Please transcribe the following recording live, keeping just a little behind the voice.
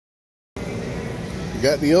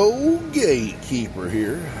Got the old Gatekeeper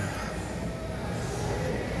here.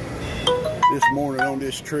 This morning on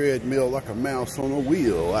this treadmill like a mouse on a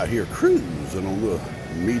wheel, out here cruising on the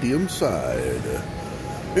medium side.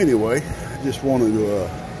 Anyway, I just wanted to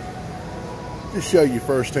just show you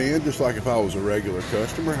firsthand, just like if I was a regular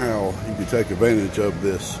customer, how you can take advantage of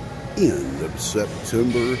this end of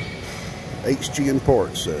September HG and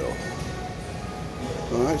part sale.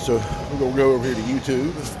 Alright, so we're going to go over here to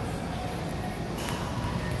YouTube.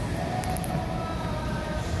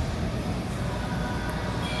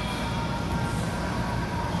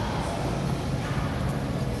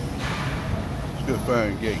 Let's go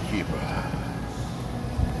find Gatekeeper.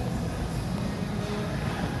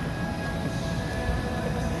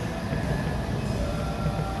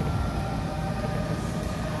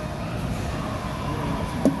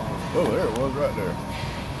 Oh, there it was right there.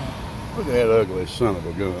 Look at that ugly son of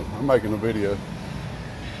a gun. I'm making a video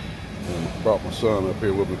and brought my son up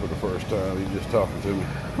here with me for the first time. He's just talking to me.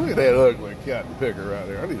 Look at that ugly cat and picker right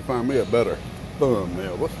there. I need to find me a better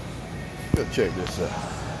thumbnail. Let's go check this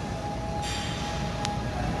out.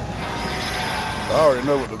 I already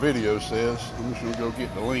know what the video says. I'm just going to go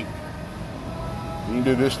get the link. You can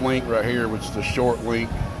do this link right here, which is the short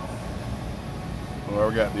link.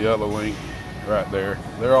 Well, I got the other link right there.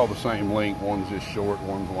 They're all the same link. One's just short,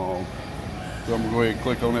 one's long. So I'm gonna go ahead and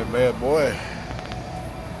click on that bad boy.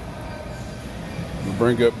 We'll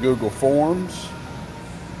bring up Google Forms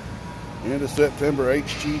and a September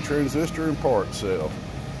HG transistor and part sale.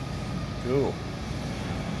 Cool.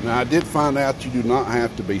 Now I did find out you do not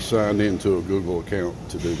have to be signed into a Google account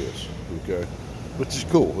to do this. Okay, which is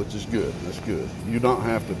cool. Which is good. That's good. You don't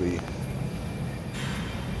have to be.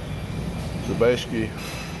 So basically,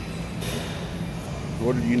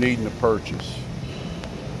 what are you needing to purchase?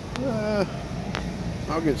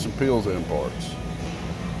 I'll get some pills and parts.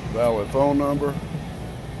 Valid phone number.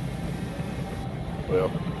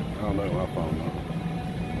 Well, I don't know my phone number.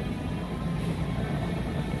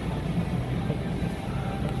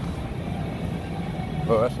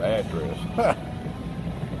 Oh, that's the address.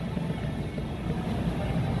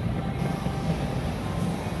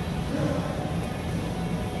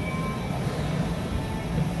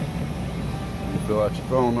 Fill out your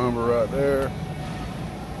phone number right there.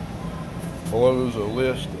 Below is a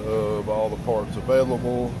list of all the parts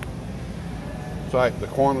available. Type the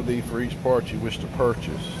quantity for each part you wish to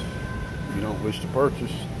purchase. If you don't wish to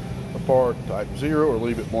purchase a part, type 0 or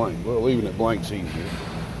leave it blank. Well, leaving it blank is easier.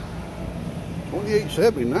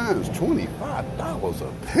 $28.79 is $25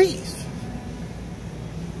 a piece.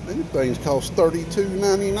 These things cost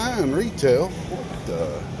 $32.99 retail. What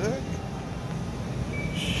the heck?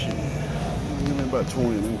 Shit. Give me about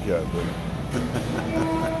 20 of them cat.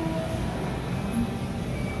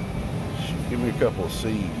 Give me a couple of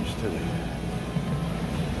C's too.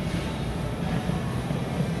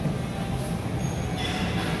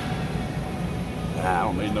 I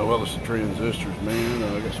don't need no other transistors, man.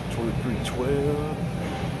 I got some 2312,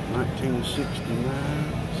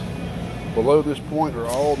 1969s. Below this point are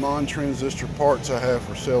all non-transistor parts I have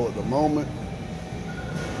for sale at the moment.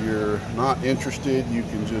 If you're not interested, you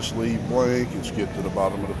can just leave blank and skip to the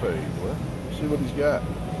bottom of the page. Well, let's see what he's got.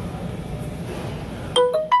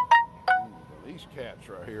 These cats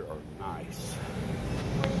right here are nice.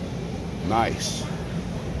 Nice.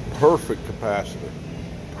 Perfect capacitor.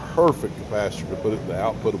 Perfect capacitor to put it in the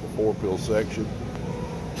output of a 4-pill section.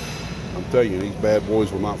 I'm telling you, these bad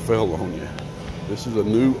boys will not fail on you. This is a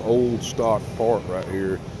new old stock part right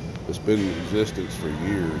here that's been in existence for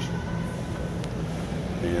years.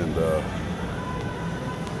 And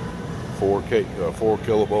 4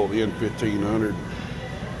 kilovolt N1500.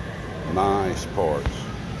 Nice parts.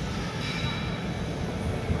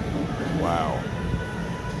 Wow.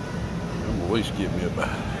 Them at least give me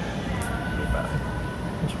about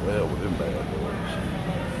 12 of them bad boys.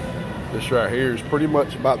 This right here is pretty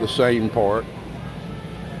much about the same part.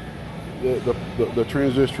 The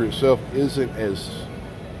transistor itself isn't as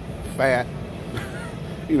fat,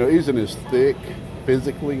 you know, isn't as thick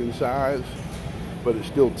physically in size, but it's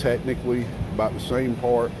still technically about the same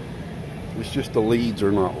part. It's just the leads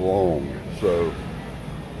are not long, so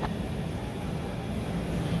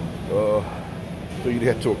you'd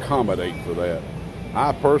have to accommodate for that.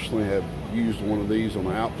 I personally have used one of these on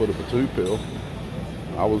the output of a 2-pill.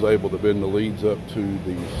 I was able to bend the leads up to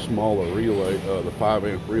the smaller relay, the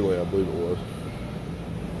 5-amp relay, I believe it was.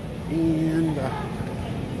 And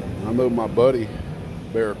I know my buddy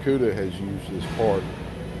Barracuda has used this part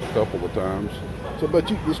a couple of times. So, but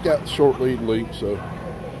it's got short lead links, so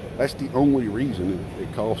that's the only reason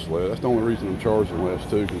it costs less. That's the only reason I'm charging less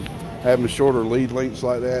too, because having shorter lead lengths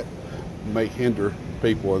like that may hinder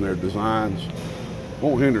people in their designs.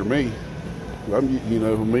 Won't hinder me. You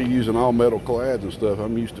know, me using all metal clads and stuff,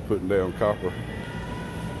 I'm used to putting down copper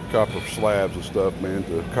slabs and stuff, man,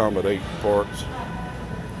 to accommodate parts.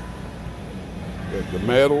 Got the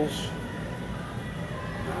metals.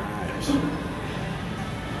 Nice.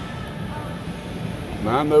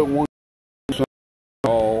 Now I know one thing we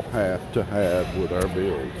all have to have with our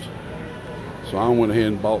builds. So I went ahead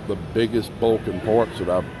and bought the biggest bulking parts that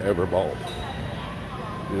I've ever bought.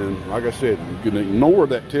 And like I said, you can ignore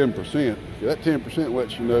that 10%. That 10%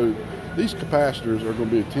 lets you know these capacitors are going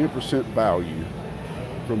to be a 10% value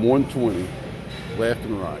from 120 left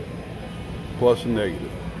and right, plus and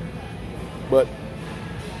negative. But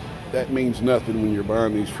that means nothing when you're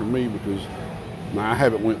buying these from me, because now I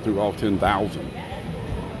haven't went through all 10,000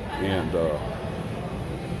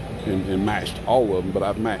 and matched all of them, but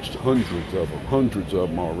I've matched hundreds of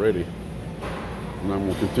them already, and I'm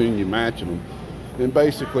going to continue matching them. And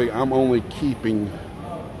basically, I'm only keeping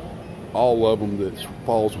all of them that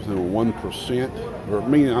falls within 1%, or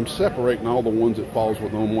meaning I'm separating all the ones that falls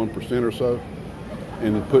within 1% or so,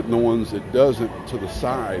 and then putting the ones that doesn't to the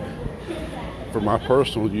side for my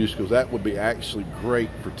personal use, because that would be actually great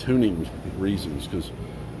for tuning reasons, because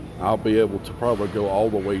I'll be able to probably go all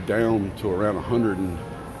the way down to around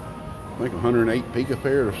 108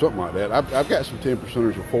 picofarad or something like that. I've got some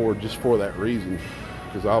 10%ers before just for that reason,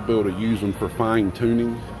 because I'll be able to use them for fine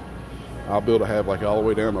tuning. I'll be able to have like all the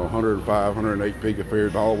way down to 105, 108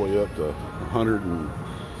 picofarad, all the way up to 100 and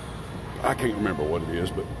I can't remember what it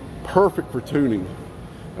is, but perfect for tuning.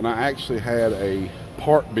 And I actually had a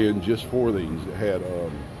part bin just for these. It had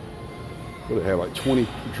it had like 20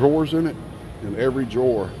 drawers in it, and every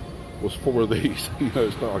drawer was for these. You know,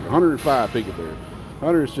 it's not like 105 picofarad,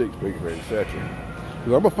 106 picofarad, etc.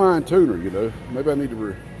 Because I'm a fine tuner, you know. Maybe I need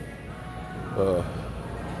to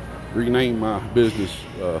rename my business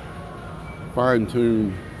Fine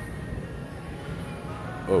Tune.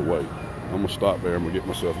 Oh wait, I'm gonna stop there. I'm gonna get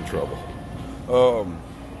myself in trouble.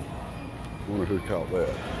 Wonder who caught that.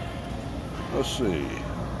 Let's see.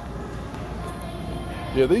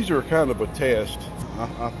 Yeah, these are kind of a test.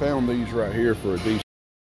 I found these right here for a decent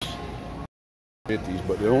 50s,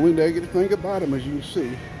 but the only negative thing about them, as you can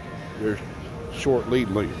see, they're short lead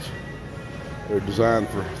lengths. They're designed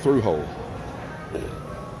for through hole.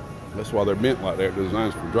 That's why they're bent like that. They're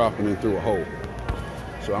designed for dropping in through a hole.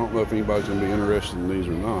 So I don't know if anybody's going to be interested in these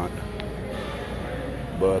or not.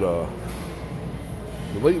 But the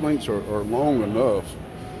lead lengths are long enough.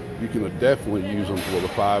 You can definitely use them with a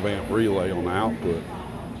 5 amp relay on the output.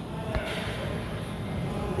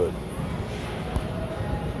 But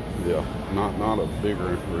yeah, not a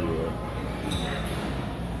bigger relay.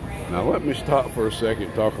 Now let me stop for a second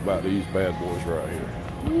and talk about these bad boys right here.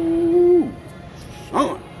 Woo!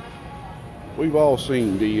 Son! We've all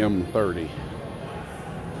seen DM30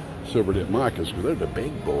 silver dip micas, because they're the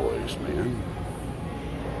big boys, man.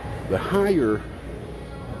 The higher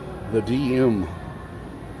the DM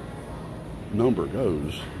number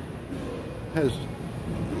goes,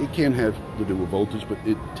 it can have to do with voltage, but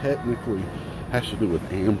it technically has to do with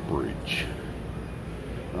amperage.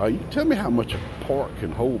 You tell me how much a part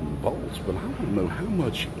can hold in volts, but I want to know how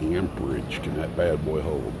much amperage can that bad boy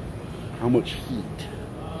hold? How much heat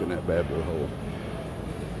can that bad boy hold?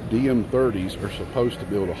 DM30s are supposed to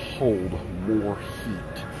be able to hold more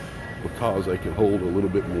heat because they can hold a little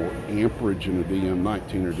bit more amperage in a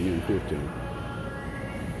DM19 or DM15.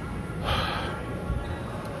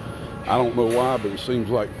 I don't know why, but it seems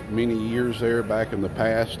like many years there back in the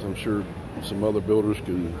past, I'm sure some other builders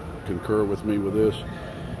can concur with me with this,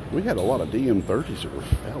 we had a lot of DM30s that were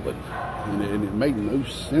failing, and it made no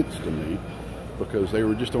sense to me, because they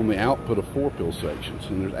were just on the output of 4-pill sections,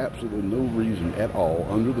 and there's absolutely no reason at all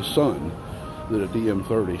under the sun that a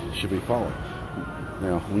DM30 should be falling.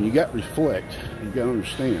 Now, when you got reflect, you got to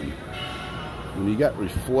understand, when you got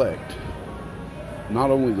reflect, not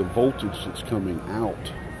only the voltage that's coming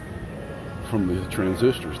out from the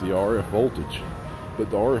transistors, the RF voltage, but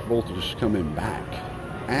the RF voltage is coming back,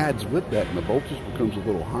 adds with that, and the voltage becomes a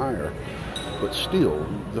little higher, but still,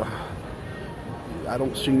 I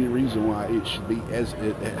don't see any reason why it should be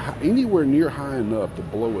anywhere near high enough to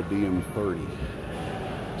blow a DM30,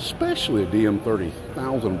 especially a DM30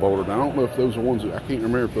 1000 volter. Now, I don't know if those are ones that, I can't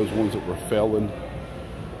remember if those ones that were failing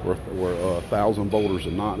were 1000 volters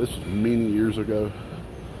or not. This was many years ago,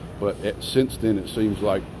 but since then it seems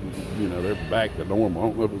like, you know, they're back to normal. I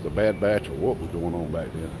don't know if it was a bad batch or what was going on back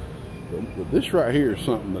then. But this right here is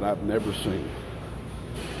something that I've never seen.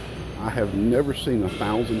 I have never seen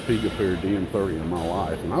 1000 picofarad DM30 in my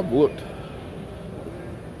life, and I've looked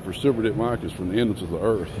for silver dip micas from the ends of the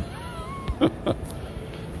earth,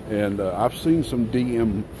 And I've seen some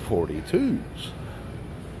DM42s.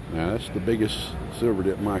 Now that's the biggest silver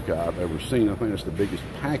dip mic I've ever seen. I think that's the biggest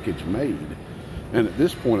package made. And at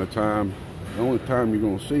this point in time, the only time you're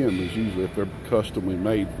going to see them is usually if they're customly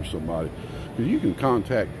made for somebody. Because you can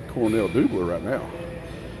contact Cornell Dubler right now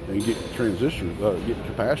and get transistors, get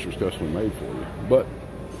capacitors custom made for you. But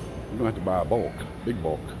you're going to have to buy a bulk, big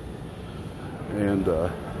bulk. And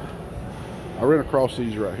I ran across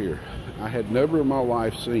these right here. I had never in my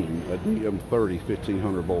life seen a DM30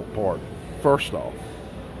 1500 volt part. First off,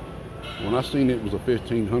 when I seen it was a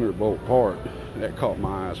 1500 volt part, that caught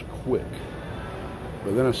my eyes quick.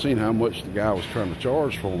 But then I seen how much the guy was trying to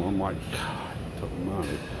charge for them. I'm like, God, took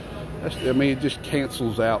money. I mean, it just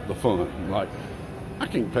cancels out the fun. Like, I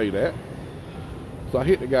can't pay that. So I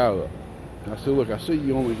hit the guy up. I said, look, I see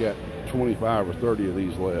you only got 25 or 30 of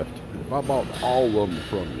these left. If I bought all of them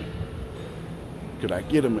from you, could I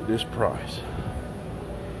get them at this price?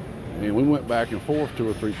 And we went back and forth 2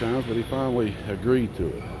 or 3 times, but he finally agreed to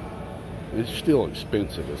it. It's still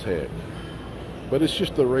expensive as heck. But it's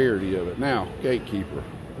just the rarity of it. Now, Gatekeeper,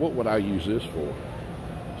 what would I use this for?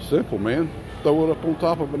 Simple, man. Throw it up on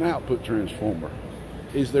top of an output transformer.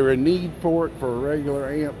 Is there a need for it for a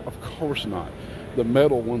regular amp? Of course not. The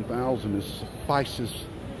metal 1000 suffices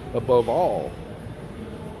above all.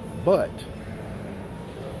 But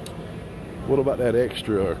what about that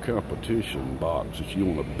extra competition box that you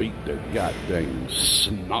want to beat the goddamn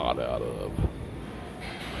snot out of?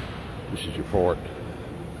 This is your part.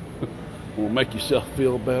 Want to make yourself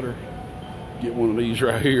feel better? Get one of these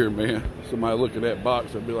right here, man. Somebody look at that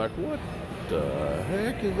box and be like, what the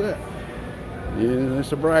heck is that? Yeah,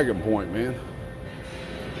 that's a bragging point, man.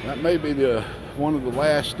 That may be one of the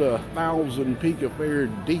last 1,000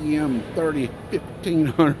 picofarad DM30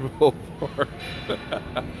 1500 volt parts.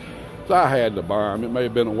 So I had to buy them. It may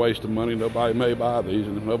have been a waste of money. Nobody may buy these,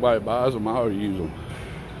 and if nobody buys them, I'll use them.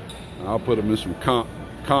 I'll put them in some comp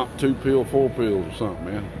 2-pill, 4-pills or something,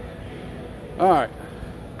 man. All right,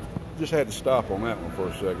 just had to stop on that one for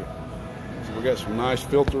a second. So we got some nice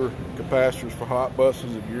filter capacitors for hot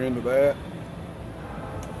buses if you're into that.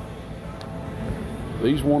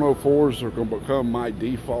 These 104s are going to become my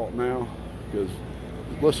default now because,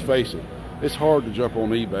 let's face it, it's hard to jump on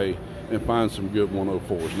eBay and find some good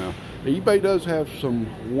 104s. Now, eBay does have some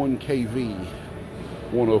 1 kV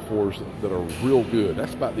 104s that are real good.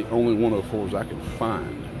 That's about the only 104s I can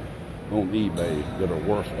find on eBay that are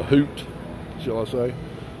worth a hoot, shall I say.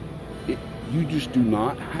 You just do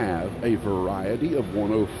not have a variety of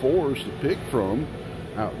 104s to pick from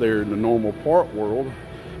out there in the normal part world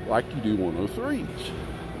like you do 103s.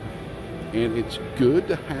 And it's good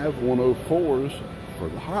to have 104s for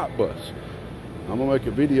the hot bus. I'm going to make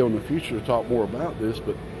a video in the future to talk more about this,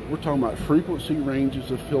 but we're talking about frequency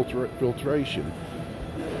ranges of filtration,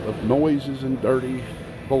 of noises and dirty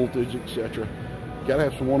voltage, etc. You got to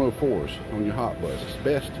have some 104s on your hot bus. It's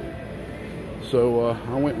best to. So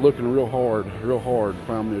I went looking real hard,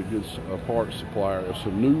 found me a good parts supplier of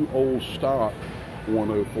some new old stock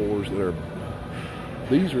 104s that are,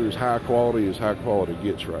 these are as high quality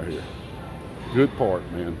gets right here. Good part,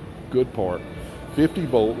 man, good part. 50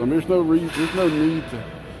 volt, and there's no need to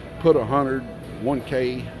put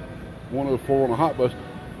 1K 104 on a hot bus.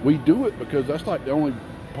 We do it because that's like the only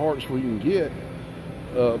parts we can get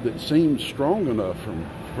that seem strong enough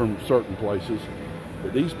from certain places.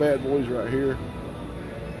 But these bad boys right here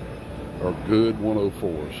are good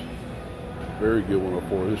 104s. Very good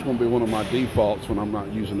 104s. It's going to be one of my defaults when I'm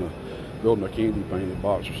not building a candy painted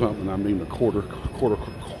box or something. I mean to color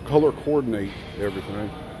coordinate everything.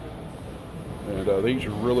 And these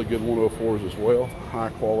are really good 104s as well. High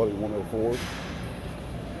quality 104s.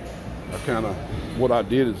 What I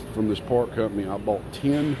did is from this part company, I bought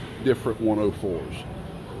 10 different 104s.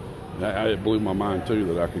 It blew my mind too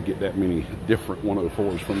that I could get that many different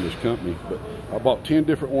 104s from this company. But I bought 10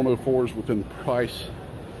 different 104s within price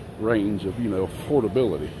range of,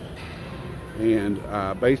 affordability. And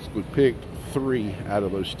I basically picked 3 out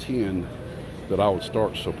of those 10 that I would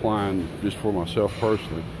start supplying just for myself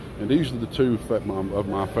personally. And these are the 2 of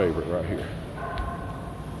my favorite right here.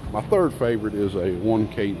 My third favorite is a 1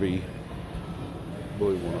 kV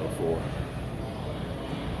blue 104.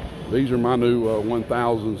 These are my new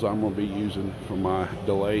 1000s I'm going to be using for my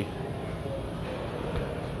delay.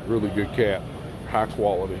 Really good cap, high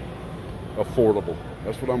quality, affordable.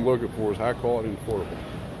 That's what I'm looking for, is high quality and affordable.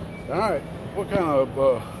 All right, what kind of,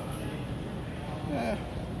 we'll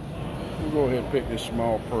go ahead and pick this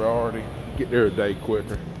small priority, get there a day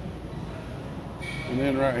quicker. And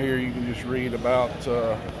then right here you can just read about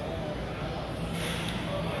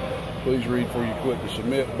Please read before you click the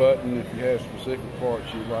submit button. If you have specific parts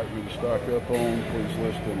you'd like me to stock up on, please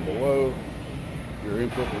list them below. Your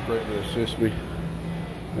input will greatly assist me.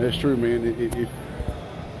 That's true, man. If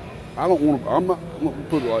I don't want to, I'm going to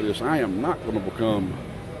put it like this. I am not going to become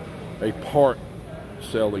a part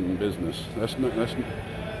selling business. That's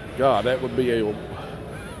God, that would be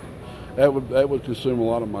that would consume a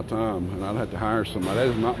lot of my time, and I'd have to hire somebody. That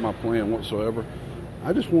is not my plan whatsoever.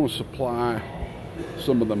 I just want to supply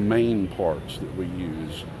some of the main parts that we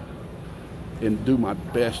use and do my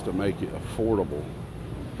best to make it affordable,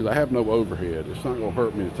 because I have no overhead. It's not going to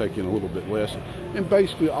hurt me to take in a little bit less. And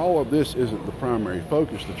basically all of this isn't the primary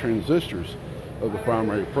focus. The transistors are the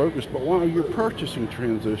primary focus, but while you're purchasing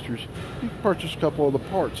transistors, you can purchase a couple of the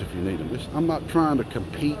parts if you need them. I'm not trying to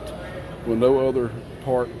compete with no other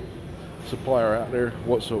part supplier out there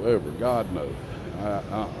whatsoever. God no.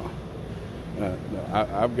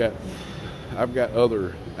 I've got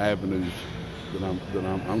other avenues that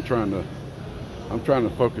I'm trying to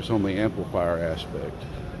focus on the amplifier aspect.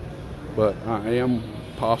 But I am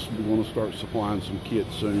possibly going to start supplying some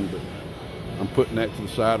kits soon, but I'm putting that to the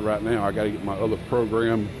side right now. I got to get my other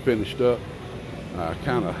program finished up. I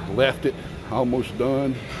kind of left it almost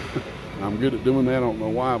done. I'm good at doing that. I don't know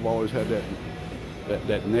why. I've always had that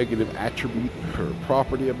negative attribute or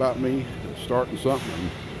property about me, starting something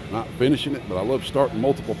and not finishing it. But I love starting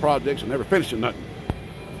multiple projects and never finishing nothing.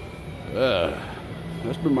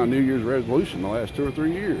 That's been my New Year's resolution the last 2 or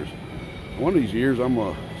 3 years. One of these years I'm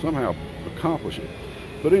gonna somehow accomplish it.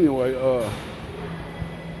 But anyway,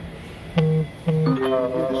 if you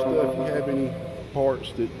have any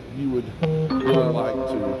parts that you would really like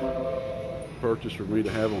to purchase for me to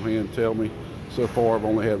have on hand, tell me. So far I've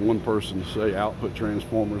only had one person say output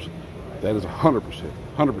transformers. That is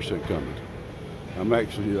 100% coming. I'm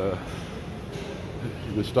actually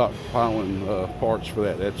been stockpiling parts for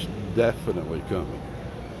that. That's definitely coming.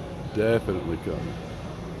 Definitely coming.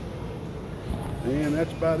 And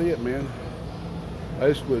that's about it, man.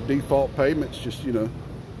 Basically, the default payments, just, you know,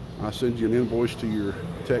 I send you an invoice to your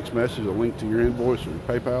text message, a link to your invoice or your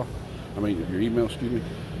PayPal. I mean, your email, excuse me.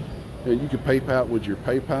 And you can PayPal with your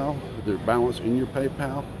PayPal, the balance in your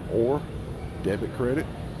PayPal, or debit credit,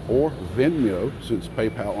 or Venmo, since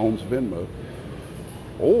PayPal owns Venmo.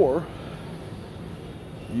 Or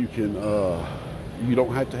you can, you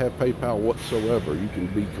don't have to have PayPal whatsoever. You can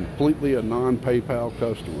be completely a non-PayPal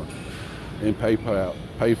customer and pay for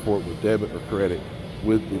it with debit or credit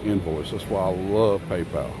with the invoice. That's why I love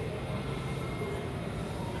PayPal.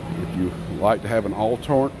 If you like to have an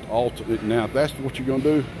alternate, now if that's what you're going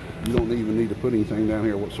to do, you don't even need to put anything down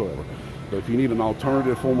here whatsoever. But if you need an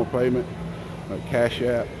alternative form of payment, like Cash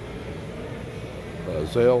App,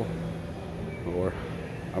 Zelle, or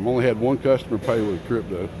I've only had one customer pay with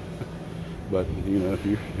crypto. But you know, if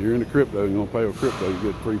you're into crypto, you're gonna pay with crypto, you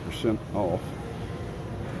get 3% off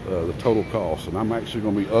the total cost. And I'm actually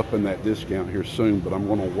gonna be upping that discount here soon, but I'm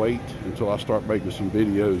gonna wait until I start making some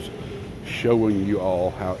videos showing you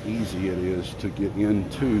all how easy it is to get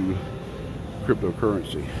into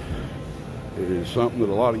cryptocurrency. It is something that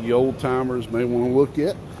a lot of you old timers may want to look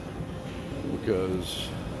at, because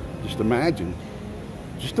just imagine,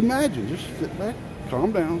 just sit back,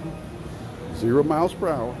 calm down, 0 miles per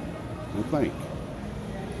hour, and think,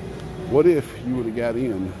 what if you would have got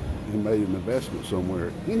in and made an investment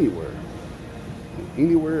somewhere, anywhere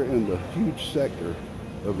in the huge sector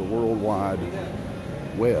of the worldwide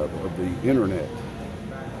web, of the internet,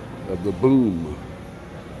 of the boom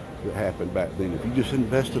that happened back then. If you just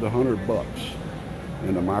invested $100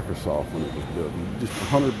 into Microsoft when it was built, just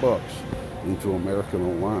 $100 into American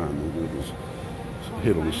Online when it was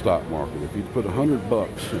hit on the stock market, if you put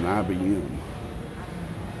 $100 in IBM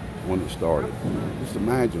when it started, just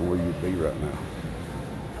imagine where you'd be right now.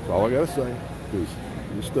 That's all I gotta say, because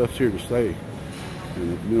this stuff's here to stay.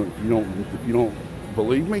 And if you don't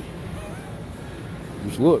believe me,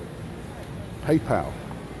 just look. PayPal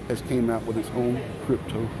has came out with its own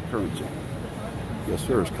cryptocurrency. Yes,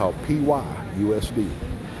 sir. It's called PYUSD,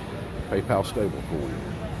 PayPal stablecoin.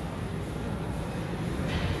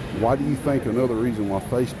 Why do you think another reason why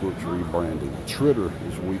Facebook's rebranding? Twitter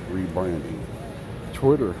is rebranding.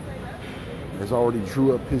 Twitter has already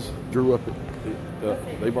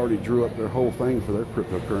they've already drew up their whole thing for their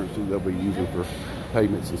cryptocurrency they'll be using for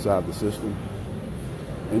payments inside the system.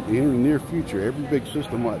 And in the near future, every big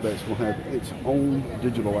system like that's going to have its own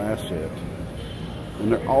digital asset.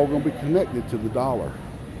 And they're all going to be connected to the dollar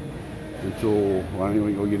until, well, I ain't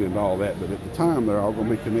going to get into all that, but at the time, they're all going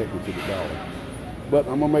to be connected to the dollar. But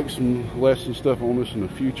I'm going to make some lesson stuff on this in the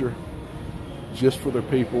future, just for the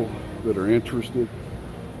people that are interested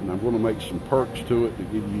And I'm going to make some perks to it to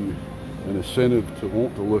give you an incentive to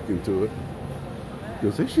want to look into it,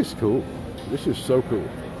 because it's just cool. This is so cool.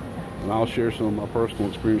 And I'll share some of my personal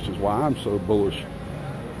experiences why I'm so bullish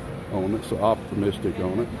on it, so optimistic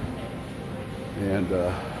on it. And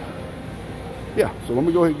yeah, so let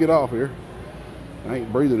me go ahead and get off here. I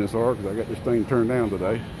ain't breathing this hard because I got this thing turned down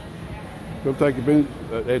today. Go take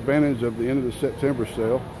advantage of the end of the September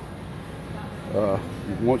sale.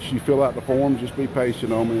 Once you fill out the forms, just be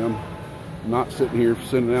patient on me. I'm not sitting here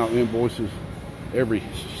sending out invoices every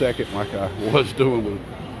second like I was doing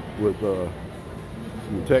with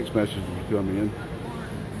some text messages come in.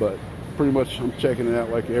 But pretty much I'm checking it out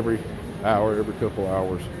like every hour, every couple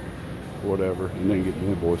hours, whatever, and then get the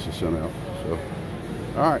invoices sent out. So,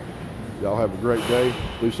 all right. Y'all have a great day.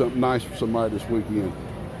 Do something nice for somebody this weekend.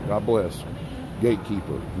 God bless.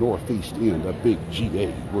 Gatekeeper, northeast end of Big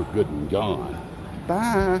GA. We're good and gone.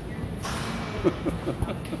 Bye.